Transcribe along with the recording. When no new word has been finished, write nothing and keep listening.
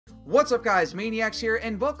What's up guys, Maniacs here,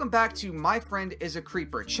 and welcome back to My Friend is a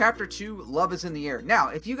Creeper, Chapter 2, Love is in the Air. Now,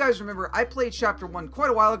 if you guys remember, I played Chapter 1 quite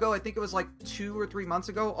a while ago. I think it was like 2 or 3 months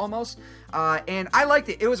ago, almost, and I liked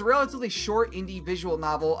it. It was a relatively short indie visual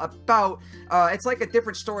novel about, it's like a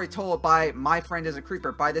different story told by My Friend is a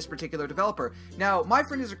Creeper, by this particular developer. Now, My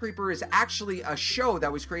Friend is a Creeper is actually a show that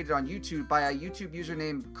was created on YouTube by a YouTube user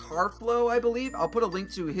named Carflow, I believe. I'll put a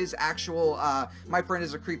link to his actual My Friend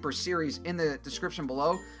is a Creeper series in the description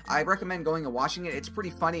below. I recommend going and watching it. It's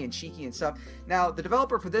pretty funny and cheeky and stuff. Now, the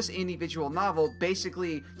developer for this indie visual novel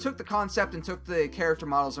basically took the concept and took the character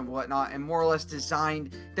models and whatnot and more or less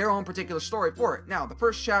designed their own particular story for it. Now, the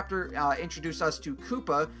first chapter introduced us to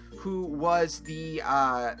Koopa, who was the,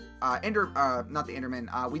 not the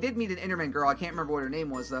Enderman, we did meet an Enderman girl, I can't remember what her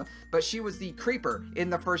name was though, but she was the Creeper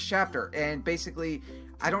in the first chapter, and basically,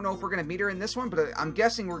 I don't know if we're going to meet her in this one, but I'm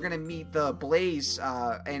guessing we're going to meet the Blaze,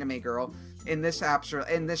 anime girl in this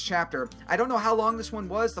chapter. I don't know how long this one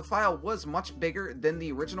was. The file was much bigger than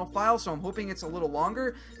the original file, so I'm hoping it's a little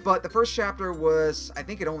longer, but the first chapter was, I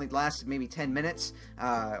think it only lasted maybe 10 minutes,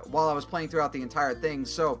 while I was playing throughout the entire thing,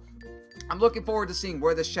 so I'm looking forward to seeing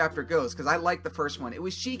where this chapter goes, because I liked the first one. It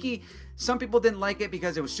was cheeky. Some people didn't like it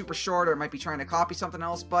because it was super short, or it might be trying to copy something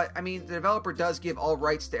else, but, I mean, the developer does give all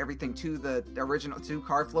rights to everything to the original, to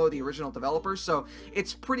Carflow, the original developer, so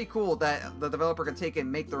it's pretty cool that the developer can take it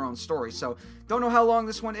and make their own story. So, don't know how long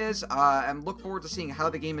this one is, and look forward to seeing how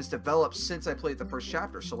the game is developed since I played the first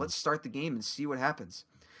chapter, so let's start the game and see what happens.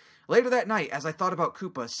 Later that night, as I thought about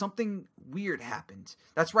Koopa, something weird happened.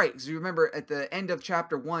 That's right, because you remember at the end of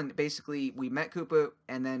Chapter 1, basically, we met Koopa,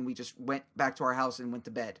 and then we just went back to our house and went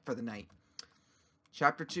to bed for the night.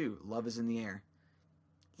 Chapter 2, Love is in the Air.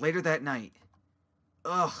 Later that night.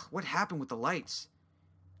 Ugh, what happened with the lights?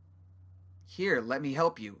 Here, let me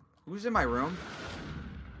help you. Who's in my room?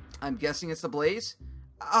 I'm guessing it's the Blaze?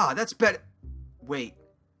 Ah, that's better. Wait.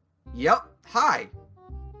 Yep, hi.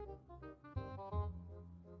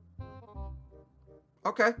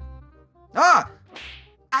 Okay. Ah!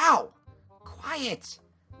 Ow! Quiet!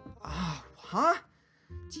 Oh, huh?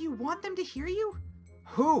 Do you want them to hear you?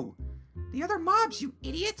 Who? The other mobs, you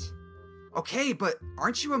idiot! Okay, but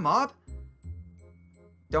aren't you a mob?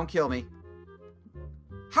 Don't kill me.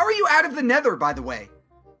 How are you out of the Nether, by the way?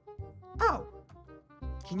 Oh.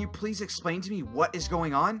 Can you please explain to me what is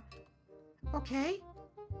going on? Okay.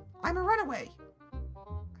 I'm a runaway.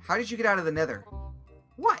 How did you get out of the Nether?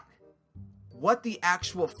 What? What the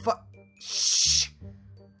actual Shh!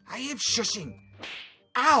 I am shushing.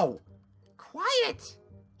 Ow! Quiet!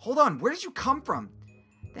 Hold on, where did you come from?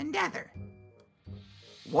 The Nether.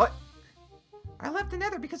 What? I left the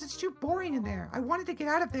Nether because it's too boring in there. I wanted to get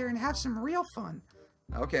out of there and have some real fun.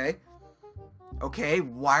 Okay. Okay,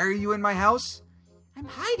 why are you in my house? I'm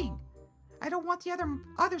hiding. I don't want the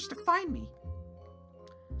others to find me.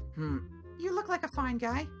 You look like a fine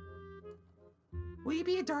guy. Will you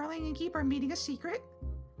be a darling and keep our meeting a secret?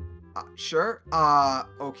 Sure.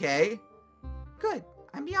 Okay. Good.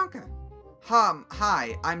 I'm Bianca.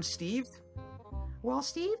 Hi, I'm Steve. Well,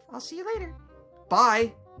 Steve, I'll see you later.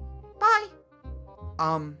 Bye. Bye.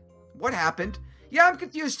 What happened? Yeah, I'm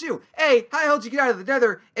confused too. A, how the hell did you get out of the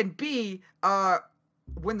Nether? And B,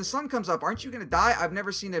 when the sun comes up, aren't you gonna die? I've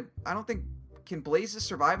never seen it. I don't think, can blazes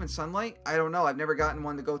survive in sunlight? I don't know. I've never gotten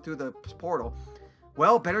one to go through the portal.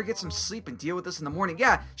 Well, better get some sleep and deal with this in the morning.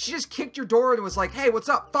 Yeah, she just kicked your door and was like, hey, what's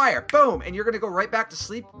up? Fire. Boom. And you're going to go right back to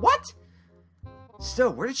sleep? What?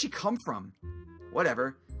 Still, where did she come from?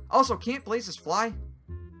 Whatever. Also, can't blazes fly?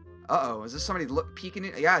 Uh-oh. Is this somebody peeking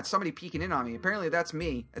in? Yeah, it's somebody peeking in on me. Apparently, that's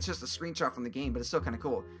me. It's just a screenshot from the game, but it's still kind of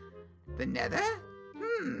cool. The Nether?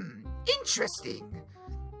 Interesting.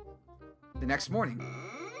 The next morning.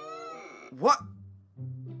 What?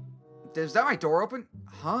 Is that my door open?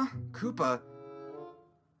 Huh? Koopa?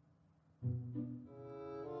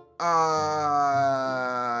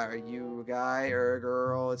 Are you a guy or a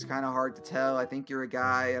girl? It's kind of hard to tell. I think you're a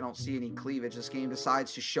guy. I don't see any cleavage. This game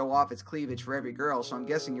decides to show off its cleavage for every girl, so I'm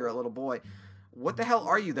guessing you're a little boy. What the hell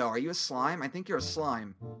are you, though? Are you a slime? I think you're a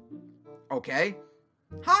slime. Okay.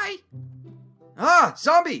 Hi! Ah!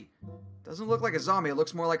 Zombie! Doesn't look like a zombie. It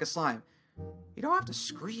looks more like a slime. You don't have to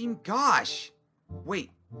scream. Gosh!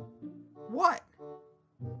 Wait. What?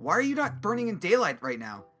 Why are you not burning in daylight right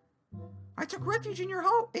now? I took refuge in your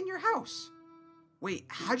house. Wait,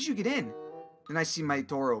 how did you get in? Then I see my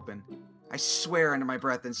door open. I swear under my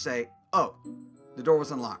breath and say, oh, the door was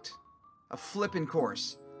unlocked. A flippin'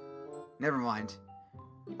 course. Never mind.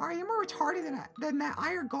 Are you more retarded than that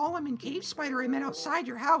iron golem and cave spider I met outside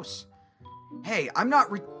your house? Hey, I'm not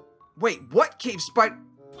Wait, what cave spider?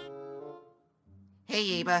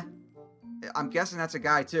 Hey, Ava. I'm guessing that's a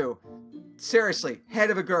guy, too. Seriously, head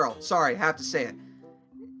of a girl. Sorry, have to say it.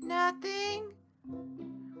 Nothing.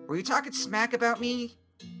 Were you talking smack about me?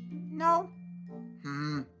 No.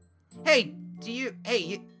 Hey,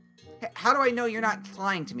 how do I know you're not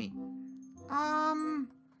lying to me?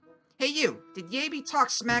 Hey you, did Yaby talk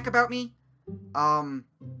smack about me?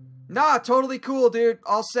 Nah, totally cool, dude.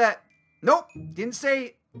 All set. Nope, didn't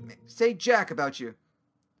say jack about you.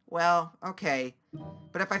 Well, okay.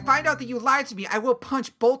 But if I find out that you lied to me, I will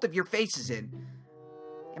punch both of your faces in.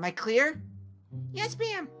 Am I clear? Yes,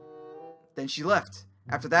 ma'am. Then she left.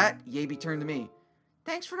 After that, Yaby turned to me.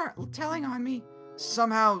 Thanks for not telling on me.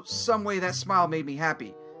 Somehow, some way, that smile made me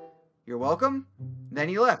happy. You're welcome. Then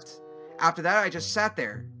he left. After that, I just sat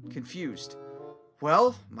there, confused.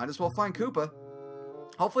 Well, might as well find Koopa.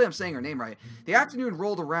 Hopefully I'm saying her name right. The afternoon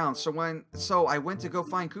rolled around, so I went to go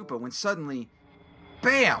find Koopa when suddenly...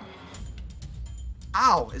 BAM!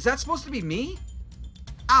 Ow, is that supposed to be me?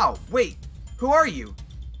 Ow, wait, who are you?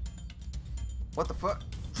 What the fuck?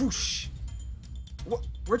 Whoosh!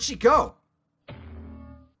 Where'd she go?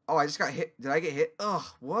 Oh, I just got hit. Did I get hit? Ugh,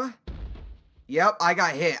 what? Yep, I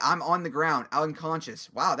got hit. I'm on the ground, unconscious.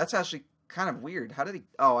 Wow, that's actually kind of weird. How did he...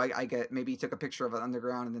 Oh, I get... Maybe he took a picture of it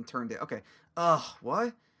underground and then turned it. Okay. Ugh,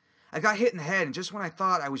 what? I got hit in the head, and just when I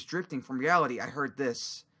thought I was drifting from reality, I heard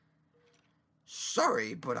this.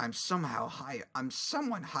 Sorry, but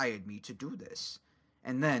someone hired me to do this.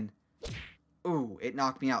 And then... Ooh, it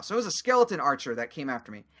knocked me out. So it was a skeleton archer that came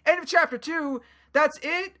after me. End of chapter 2. That's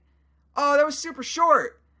it? Oh, that was super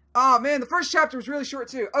short. Oh, man, the first chapter was really short,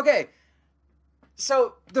 too. Okay.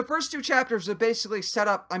 So, the first 2 chapters are basically set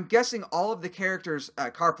up, I'm guessing all of the characters,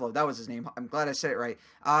 Carflo, that was his name, I'm glad I said it right.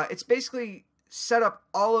 It's basically set up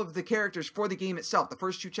all of the characters for the game itself, the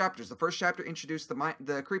first 2 chapters. The first chapter introduced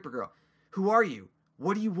the Creeper Girl. Who are you?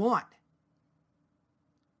 What do you want?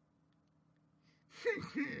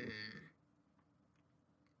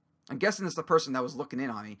 I'm guessing it's the person that was looking in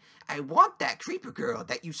on me. I want that Creeper Girl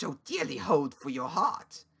that you so dearly hold for your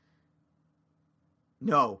heart.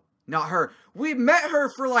 No. Not her. We met her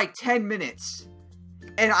for like 10 minutes.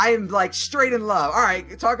 And I am like straight in love.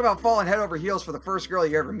 Alright, talk about falling head over heels for the first girl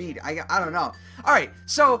you ever meet. I don't know. Alright,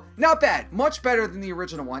 so not bad. Much better than the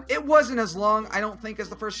original one. It wasn't as long, I don't think, as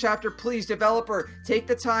the first chapter. Please, developer, take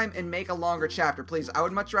the time and make a longer chapter, please. I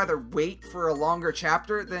would much rather wait for a longer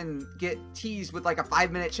chapter than get teased with like a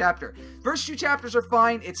 5-minute chapter. First 2 chapters are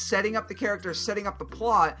fine. It's setting up the characters, setting up the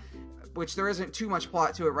plot, which there isn't too much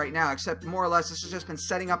plot to it right now, except more or less this has just been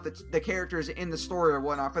setting up the characters in the story or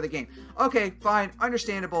whatnot for the game. Okay, fine,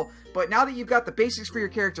 understandable, but now that you've got the basics for your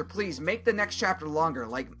character, please make the next chapter longer.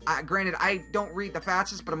 Like, granted, I don't read the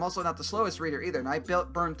fastest, but I'm also not the slowest reader either, and I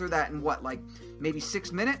burned through that in what, like, maybe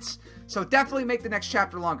 6 minutes? So definitely make the next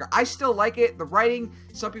chapter longer. I still like it. The writing,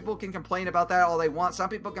 some people can complain about that all they want. Some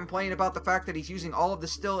people complain about the fact that he's using all of the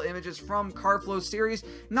still images from Carflo's series.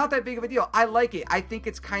 Not that big of a deal. I like it. I think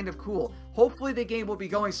it's kind of cool. Hopefully the game will be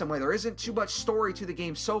going somewhere. There isn't too much story to the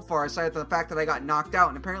game so far, aside from the fact that I got knocked out,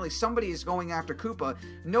 and apparently somebody is going after Koopa.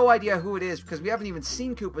 No idea who it is, because we haven't even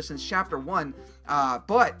seen Koopa since chapter 1,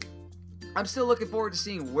 but I'm still looking forward to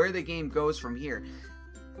seeing where the game goes from here.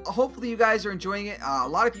 Hopefully you guys are enjoying it. A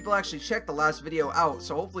lot of people actually checked the last video out,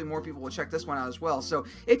 so hopefully more people will check this one out as well. So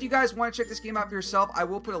if you guys want to check this game out for yourself, I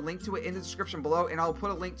will put a link to it in the description below, and I'll put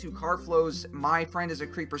a link to Carflo's My Friend is a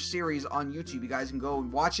Creeper series on YouTube. You guys can go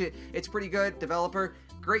and watch it. It's pretty good. Developer,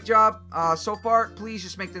 great job so far. Please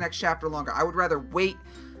just make the next chapter longer. I would rather wait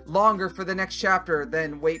longer for the next chapter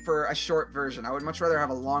than wait for a short version. I would much rather have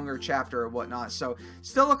a longer chapter or whatnot. So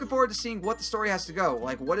still looking forward to seeing what the story has to go.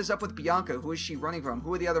 Like, what is up with Bianca? Who is she running from?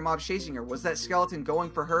 Who are the other mobs chasing her? Was that skeleton going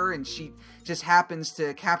for her and she just happens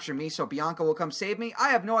to capture me so Bianca will come save me? I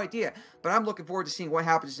have no idea, but I'm looking forward to seeing what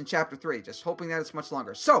happens in chapter 3. Just hoping that it's much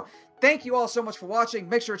longer. So thank you all so much for watching.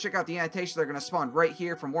 Make sure to check out the annotations. They're going to spawn right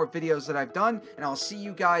here for more videos that I've done, and I'll see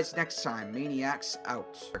you guys next time. Maniacs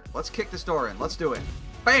out. Let's kick this door in. Let's do it.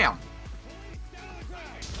 Bam!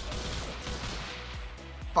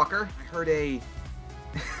 Fucker. I heard a...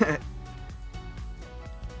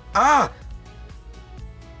 Ah!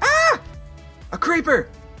 Ah! A creeper!